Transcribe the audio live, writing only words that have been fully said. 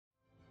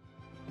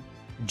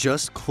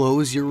Just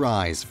close your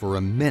eyes for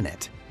a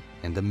minute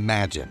and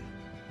imagine,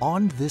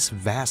 on this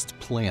vast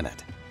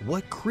planet,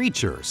 what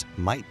creatures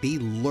might be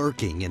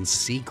lurking in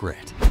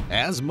secret.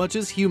 As much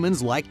as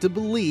humans like to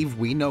believe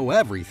we know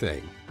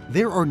everything,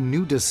 there are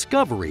new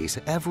discoveries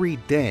every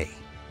day,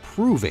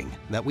 proving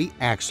that we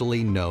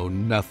actually know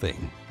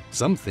nothing.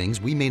 Some things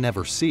we may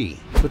never see,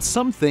 but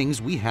some things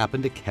we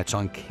happen to catch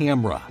on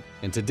camera.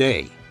 And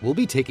today, we'll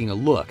be taking a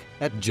look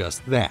at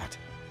just that.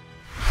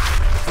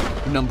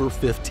 Number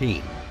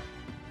 15.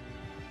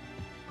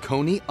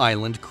 Coney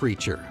Island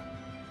Creature.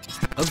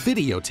 A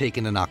video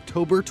taken in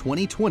October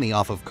 2020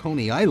 off of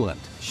Coney Island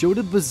showed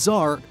a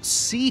bizarre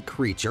sea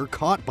creature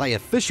caught by a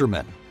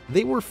fisherman.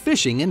 They were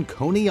fishing in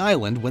Coney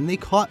Island when they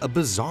caught a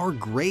bizarre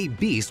gray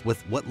beast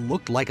with what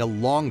looked like a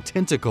long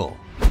tentacle,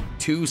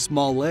 2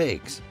 small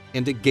legs,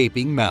 and a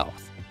gaping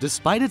mouth.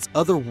 Despite its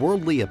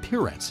otherworldly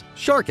appearance,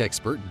 shark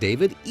expert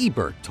David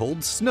Ebert told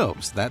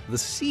Snopes that the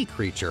sea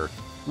creature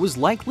was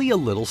likely a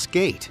little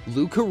skate,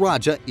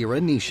 Leucaraja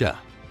iranetia.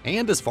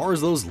 And as far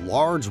as those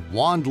large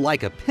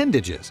wand-like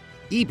appendages,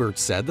 Ebert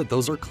said that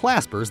those are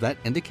claspers that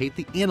indicate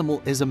the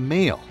animal is a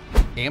male.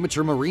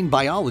 Amateur marine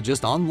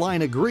biologists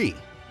online agree,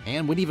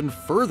 and went even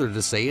further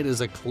to say it is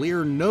a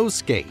clear nose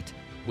skate,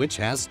 which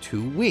has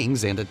 2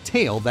 wings and a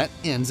tail that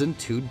ends in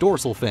 2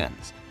 dorsal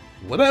fins.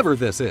 Whatever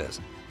this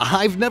is,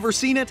 I've never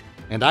seen it,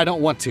 and I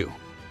don't want to.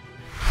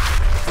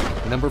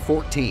 Number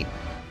 14.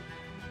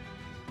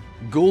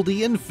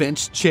 Gouldian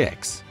Finch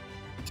Chicks.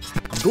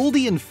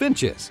 Gouldian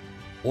finches,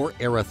 or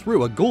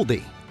Erythrua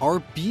gouldi, are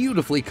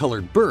beautifully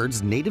colored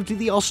birds native to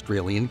the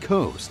Australian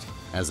coast.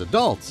 As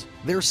adults,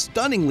 they're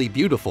stunningly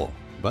beautiful,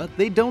 but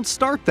they don't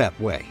start that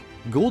way.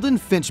 Golden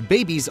finch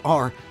babies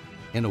are,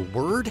 in a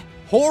word,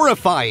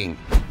 horrifying.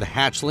 The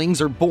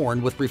hatchlings are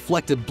born with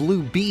reflective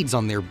blue beads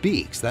on their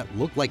beaks that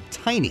look like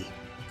tiny,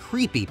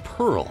 creepy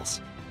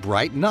pearls.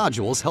 Bright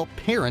nodules help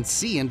parents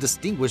see and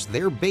distinguish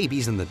their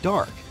babies in the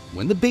dark.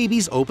 When the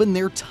babies open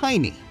their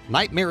tiny,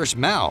 nightmarish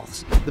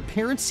mouths, the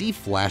parents see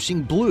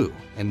flashing blue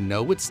and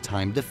know it's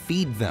time to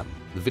feed them.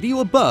 The video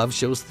above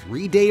shows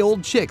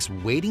 3-day-old chicks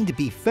waiting to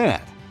be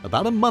fed.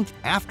 About a month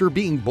after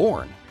being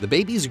born, the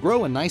babies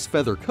grow a nice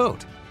feather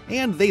coat,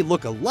 and they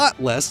look a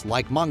lot less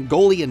like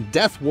Mongolian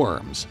death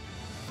worms.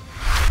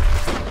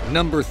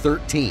 Number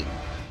 13.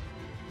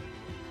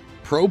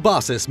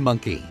 Proboscis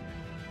Monkey.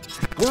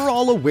 We're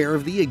all aware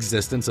of the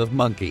existence of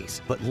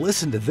monkeys, but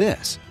listen to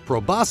this.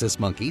 Proboscis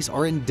monkeys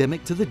are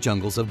endemic to the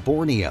jungles of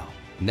Borneo,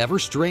 never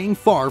straying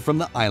far from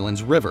the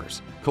island's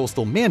rivers,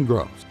 coastal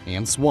mangroves,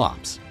 and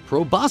swamps.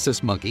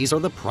 Proboscis monkeys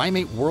are the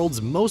primate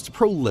world's most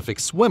prolific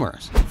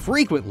swimmers,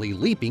 frequently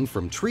leaping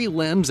from tree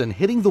limbs and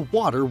hitting the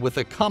water with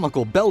a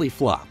comical belly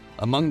flop.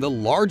 Among the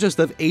largest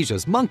of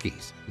Asia's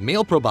monkeys,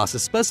 male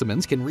proboscis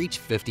specimens can reach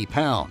 50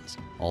 pounds,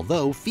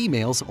 although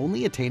females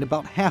only attain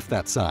about half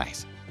that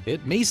size.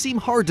 It may seem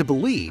hard to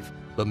believe,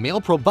 but male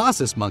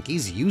proboscis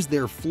monkeys use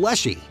their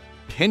fleshy,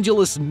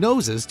 pendulous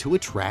noses to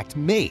attract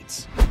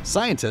mates.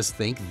 Scientists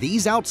think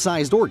these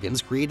outsized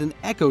organs create an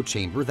echo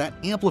chamber that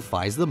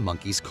amplifies the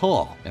monkey's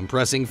call,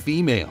 impressing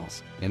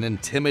females and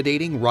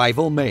intimidating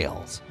rival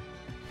males.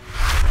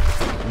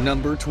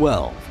 Number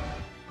 12.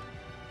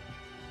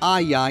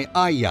 Ili.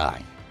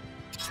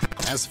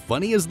 As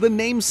funny as the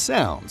name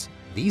sounds,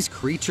 these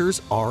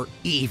creatures are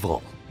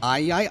evil.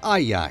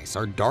 Ilis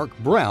are dark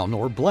brown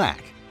or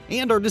black,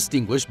 and are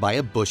distinguished by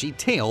a bushy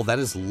tail that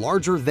is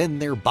larger than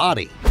their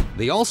body.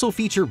 They also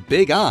feature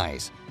big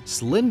eyes,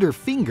 slender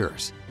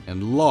fingers,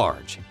 and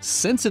large,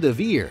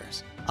 sensitive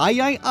ears.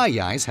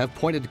 Ilis have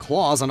pointed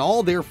claws on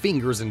all their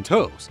fingers and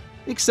toes,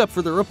 except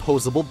for their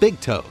opposable big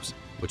toes,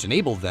 which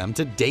enable them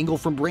to dangle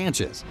from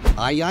branches.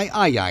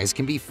 Ilis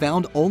can be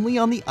found only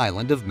on the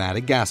island of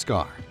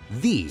Madagascar.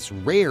 These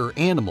rare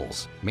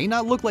animals may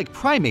not look like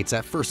primates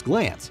at first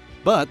glance,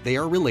 but they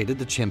are related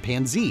to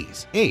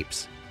chimpanzees,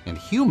 apes, and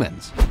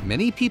humans.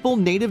 Many people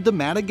native to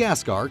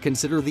Madagascar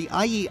consider the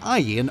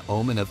Ili an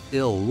omen of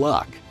ill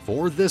luck.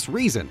 For this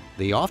reason,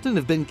 they often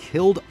have been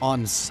killed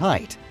on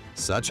sight.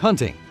 Such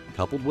hunting,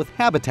 coupled with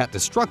habitat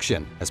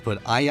destruction, has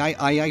put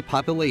Ili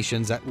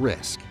populations at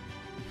risk.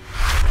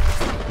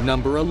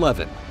 Number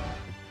 11.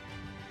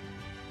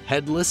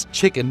 Headless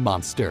Chicken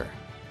Monster.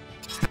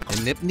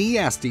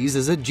 Enypniastes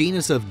is a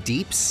genus of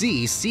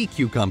deep-sea sea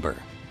cucumber.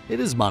 It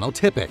is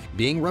monotypic,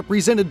 being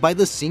represented by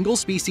the single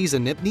species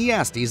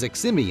Enypniastes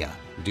eximia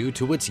due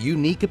to its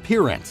unique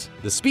appearance.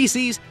 The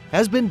species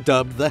has been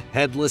dubbed the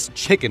headless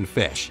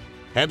chickenfish,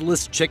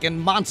 headless chicken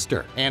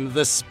monster, and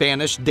the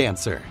Spanish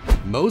dancer.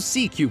 Most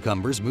sea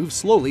cucumbers move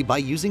slowly by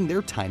using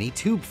their tiny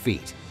tube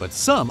feet, but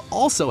some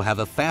also have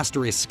a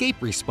faster escape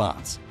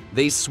response.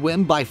 They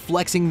swim by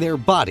flexing their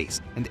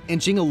bodies and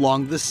inching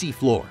along the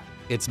seafloor.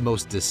 Its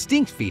most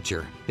distinct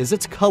feature is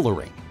its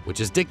coloring, which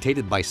is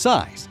dictated by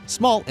size.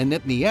 Small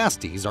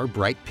Enypniastes are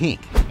bright pink,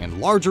 and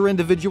larger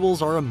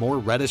individuals are a more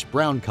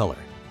reddish-brown color.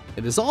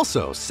 It is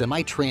also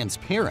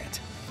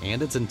semi-transparent,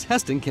 and its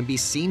intestine can be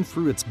seen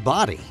through its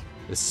body,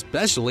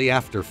 especially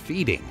after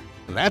feeding.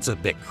 That's a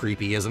bit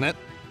creepy, isn't it?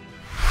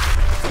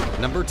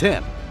 Number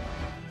 10.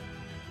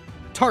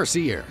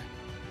 Tarsier.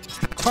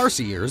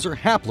 Tarsiers are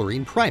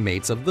haplorine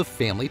primates of the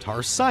family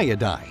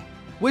Tarsiidae,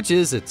 which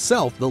is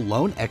itself the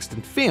lone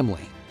extant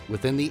family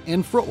within the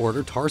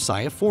infraorder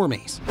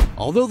Tarsiiformes.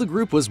 Although the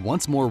group was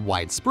once more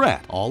widespread,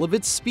 all of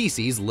its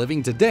species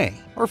living today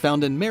are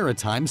found in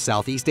maritime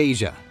Southeast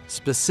Asia,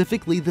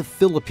 specifically the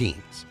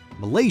Philippines,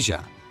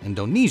 Malaysia,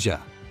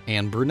 Indonesia,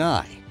 and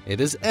Brunei.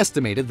 It is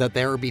estimated that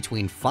there are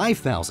between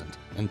 5,000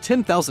 and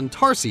 10,000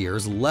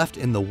 tarsiers left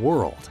in the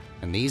world,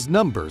 and these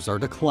numbers are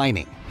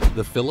declining.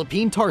 The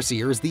Philippine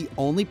tarsier is the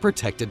only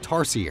protected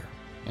tarsier,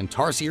 and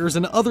tarsiers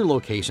in other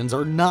locations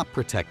are not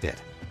protected.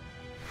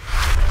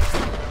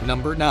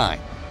 Number 9.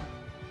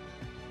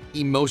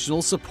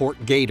 Emotional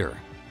Support Gator.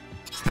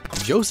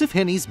 Joseph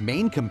Henney's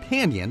main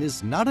companion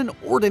is not an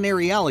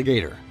ordinary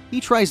alligator. He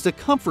tries to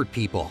comfort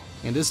people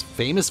and is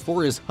famous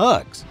for his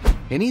hugs.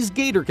 Henney's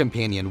gator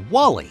companion,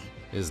 Wally,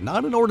 is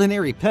not an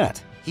ordinary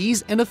pet.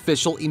 He's an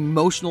official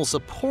emotional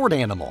support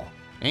animal,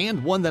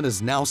 and one that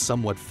is now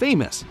somewhat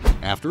famous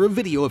after a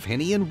video of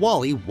Henney and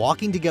Wally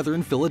walking together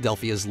in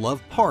Philadelphia's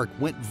Love Park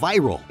went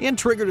viral and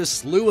triggered a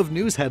slew of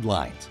news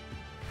headlines.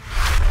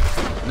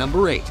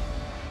 Number 8.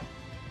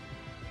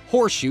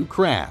 Horseshoe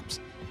Crabs.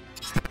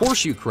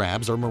 Horseshoe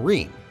crabs are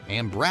marine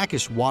and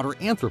brackish water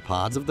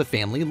arthropods of the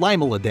family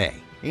Limelidae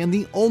and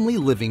the only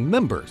living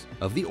members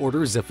of the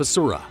order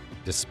Ziphosaura.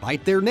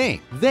 Despite their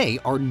name, they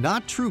are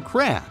not true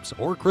crabs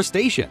or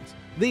crustaceans.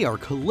 They are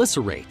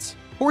chelicerates.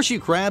 Horseshoe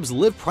crabs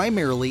live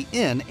primarily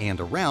in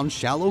and around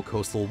shallow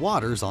coastal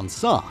waters on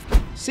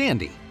soft,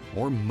 sandy,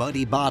 or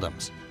muddy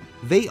bottoms.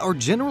 They are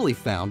generally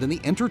found in the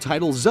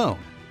intertidal zone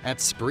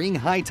at spring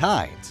high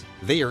tides.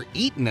 They are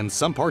eaten in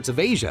some parts of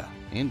Asia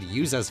and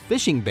used as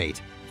fishing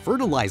bait,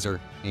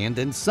 fertilizer, and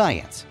in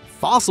science.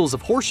 Fossils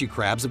of horseshoe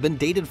crabs have been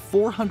dated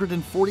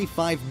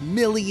 445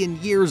 million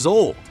years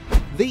old.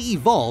 They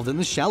evolved in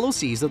the shallow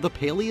seas of the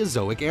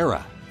Paleozoic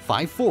era,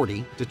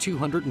 540 to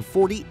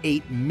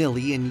 248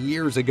 million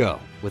years ago,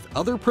 with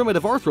other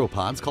primitive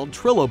arthropods called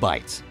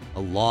trilobites, a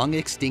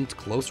long-extinct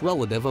close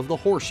relative of the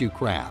horseshoe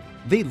crab.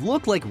 They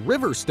look like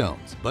river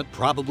stones, but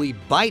probably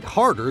bite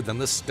harder than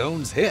the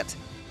stones hit.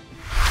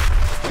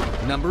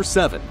 Number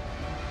 7.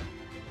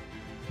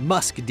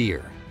 Musk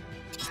Deer.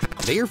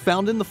 They are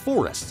found in the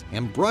forests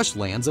and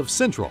brushlands of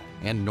Central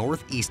and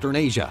Northeastern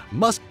Asia.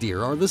 Musk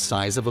deer are the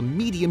size of a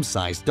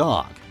medium-sized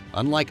dog.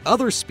 Unlike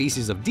other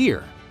species of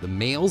deer, the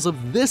males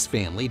of this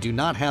family do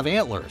not have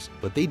antlers,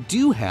 but they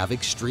do have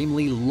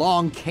extremely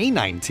long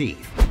canine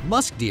teeth.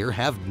 Musk deer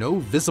have no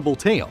visible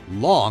tail,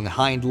 long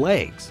hind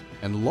legs,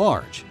 and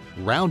large,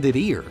 rounded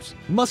ears.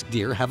 Musk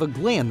deer have a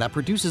gland that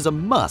produces a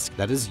musk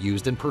that is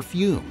used in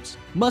perfumes.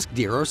 Musk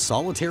deer are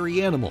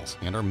solitary animals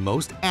and are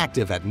most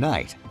active at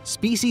night.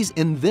 Species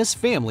in this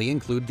family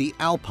include the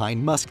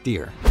alpine musk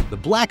deer, the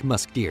black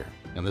musk deer,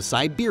 and the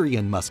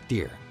Siberian musk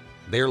deer.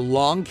 Their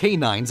long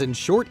canines and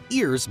short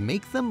ears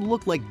make them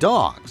look like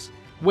dogs.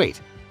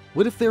 Wait,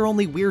 what if they're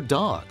only weird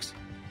dogs?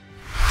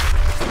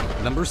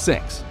 Number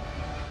 6.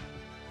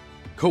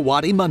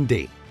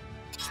 Coatimundi.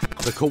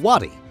 The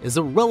coati is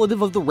a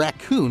relative of the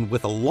raccoon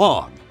with a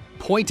long,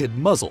 pointed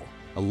muzzle,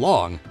 a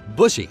long,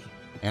 bushy,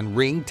 and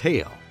ringed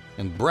tail,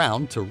 and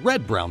brown to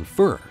red-brown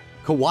fur.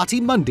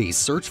 Coatimundis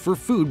search for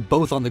food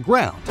both on the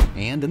ground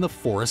and in the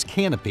forest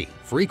canopy,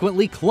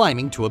 frequently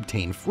climbing to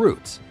obtain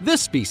fruits.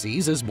 This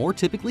species is more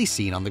typically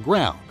seen on the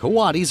ground.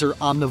 Coatis are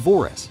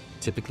omnivorous,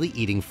 typically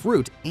eating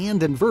fruit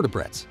and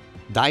invertebrates.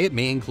 Diet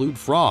may include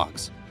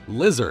frogs,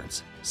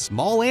 lizards,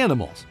 small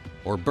animals,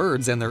 or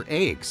birds and their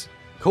eggs.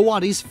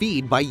 Coatis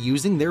feed by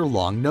using their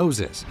long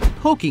noses,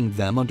 poking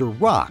them under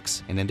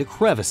rocks and into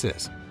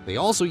crevices. They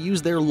also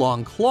use their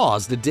long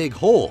claws to dig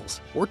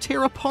holes or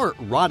tear apart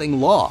rotting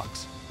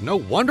logs. No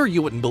wonder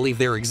you wouldn't believe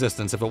their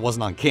existence if it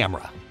wasn't on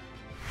camera.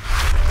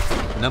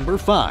 Number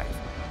 5.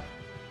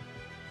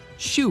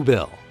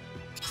 Shoebill.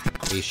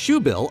 A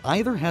shoebill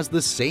either has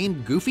the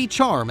same goofy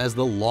charm as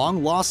the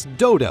long-lost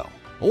dodo,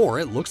 or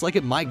it looks like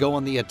it might go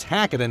on the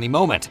attack at any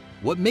moment.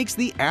 What makes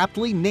the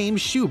aptly named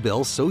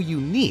shoebill so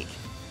unique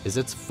is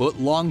its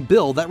foot-long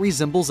bill that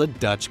resembles a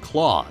Dutch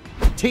clog.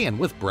 Tan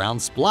with brown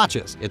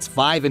splotches, it's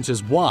 5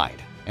 inches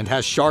wide and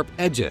has sharp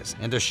edges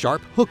and a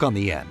sharp hook on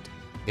the end.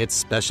 Its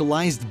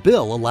specialized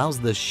bill allows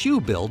the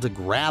shoebill to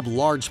grab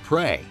large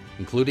prey,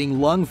 including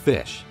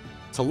lungfish,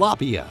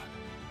 tilapia,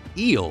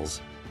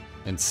 eels,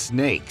 and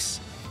snakes.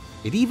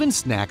 It even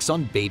snacks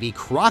on baby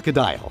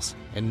crocodiles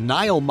and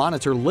Nile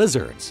monitor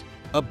lizards.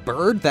 A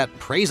bird that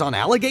preys on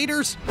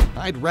alligators?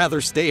 I'd rather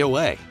stay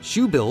away.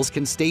 Shoebills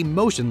can stay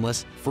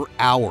motionless for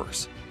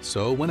hours,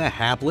 so when a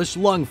hapless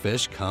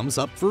lungfish comes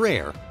up for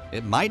air,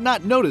 it might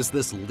not notice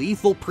this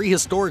lethal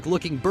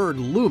prehistoric-looking bird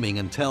looming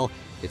until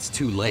it's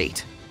too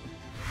late.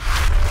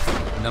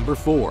 Number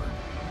 4.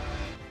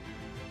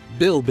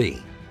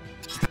 Bilby.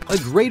 A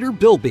greater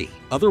bilby,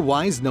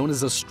 otherwise known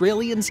as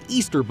Australian's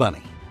Easter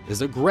bunny,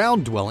 is a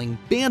ground-dwelling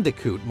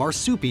bandicoot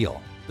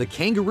marsupial. The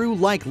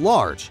kangaroo-like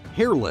large,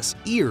 hairless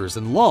ears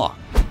and long,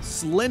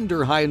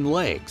 slender hind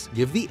legs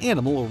give the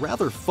animal a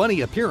rather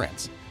funny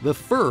appearance. The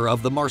fur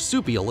of the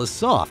marsupial is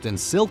soft and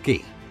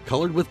silky,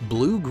 colored with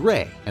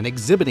blue-gray and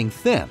exhibiting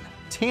thin,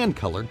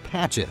 tan-colored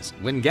patches.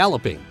 When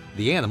galloping,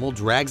 the animal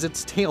drags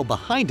its tail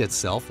behind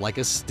itself like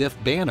a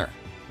stiff banner.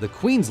 The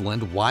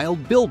Queensland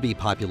wild bilby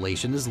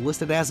population is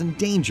listed as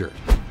endangered,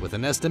 with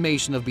an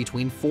estimation of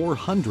between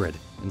 400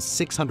 and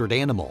 600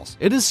 animals.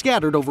 It is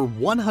scattered over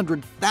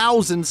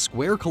 100,000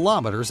 square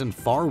kilometers in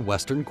far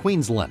western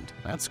Queensland.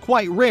 That's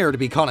quite rare to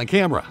be caught on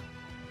camera.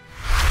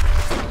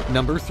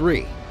 Number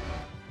 3.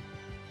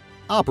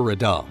 Opera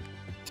dog.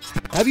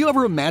 Have you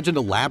ever imagined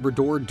a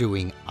Labrador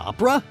doing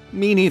opera?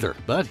 Me neither,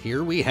 but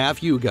here we have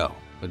Hugo,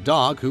 a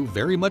dog who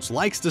very much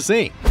likes to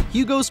sing.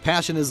 Hugo's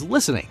passion is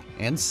listening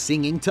and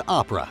singing to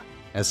opera.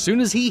 As soon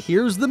as he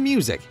hears the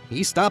music,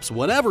 he stops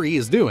whatever he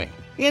is doing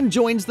and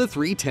joins the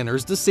three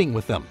tenors to sing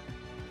with them.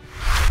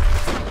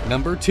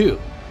 Number 2.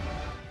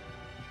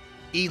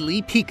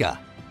 Ili Pika.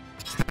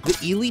 The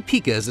Ili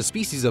Pika is a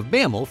species of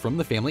mammal from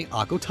the family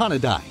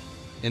Coatimundi,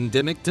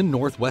 endemic to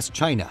northwest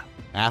China.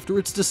 After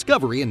its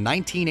discovery in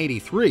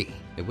 1983,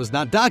 it was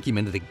not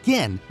documented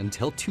again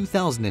until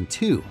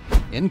 2002.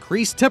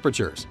 Increased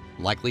temperatures,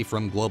 likely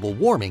from global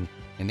warming,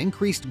 and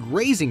increased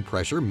grazing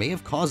pressure may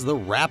have caused the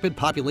rapid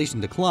population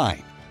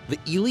decline. The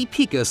Ili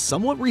Pika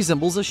somewhat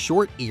resembles a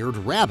short-eared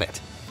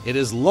rabbit. It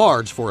is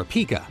large for a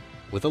pika,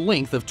 with a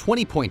length of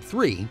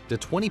 20.3 to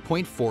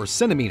 20.4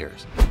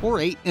 centimeters, or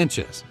 8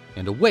 inches,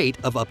 and a weight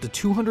of up to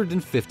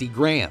 250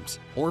 grams,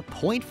 or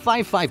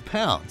 0.55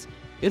 pounds.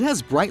 It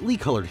has brightly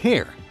colored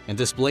hair and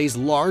displays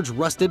large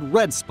rusted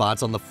red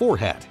spots on the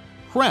forehead,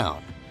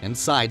 crown, and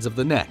sides of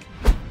the neck.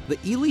 The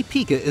Ili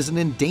Pika is an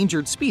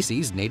endangered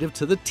species native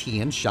to the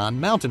Tian Shan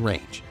mountain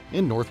range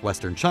in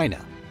northwestern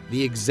China.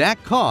 The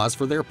exact cause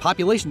for their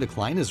population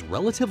decline is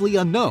relatively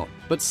unknown,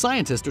 but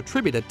scientists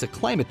attribute it to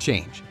climate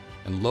change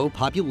and low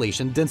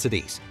population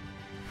densities.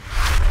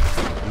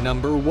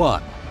 Number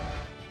 1.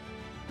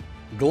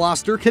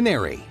 Gloster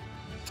Canary.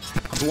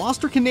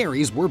 Gloster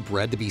Canaries were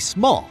bred to be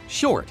small,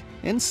 short,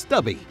 and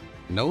stubby,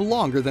 no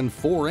longer than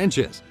 4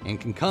 inches,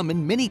 and can come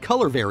in many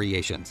color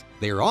variations.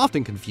 They are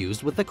often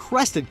confused with the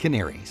crested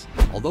canaries,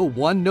 although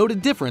one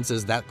noted difference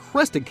is that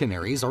crested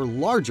canaries are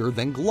larger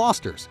than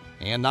Glosters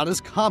and not as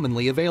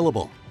commonly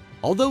available.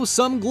 Although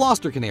some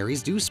Gloster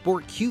Canaries do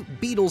sport cute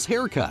Beatles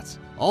haircuts,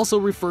 also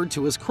referred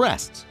to as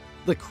crests.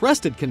 The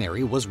crested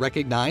canary was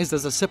recognized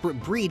as a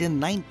separate breed in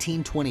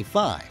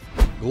 1925.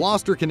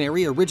 Gloster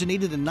Canary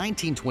originated in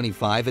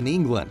 1925 in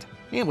England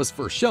and was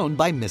first shown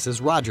by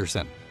Mrs.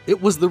 Rogerson. It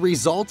was the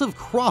result of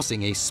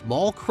crossing a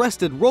small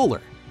crested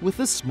roller with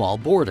a small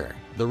border.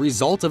 The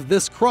result of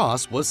this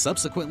cross was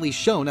subsequently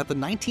shown at the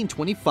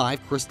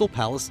 1925 Crystal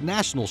Palace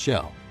National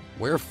Show,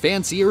 where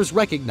fanciers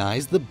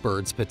recognized the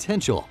bird's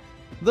potential.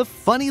 The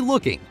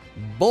funny-looking,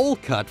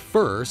 bowl-cut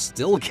fur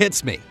still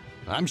gets me.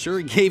 I'm sure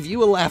it gave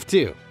you a laugh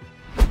too.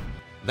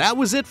 That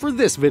was it for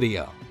this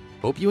video.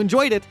 Hope you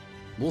enjoyed it.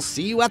 We'll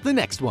see you at the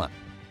next one.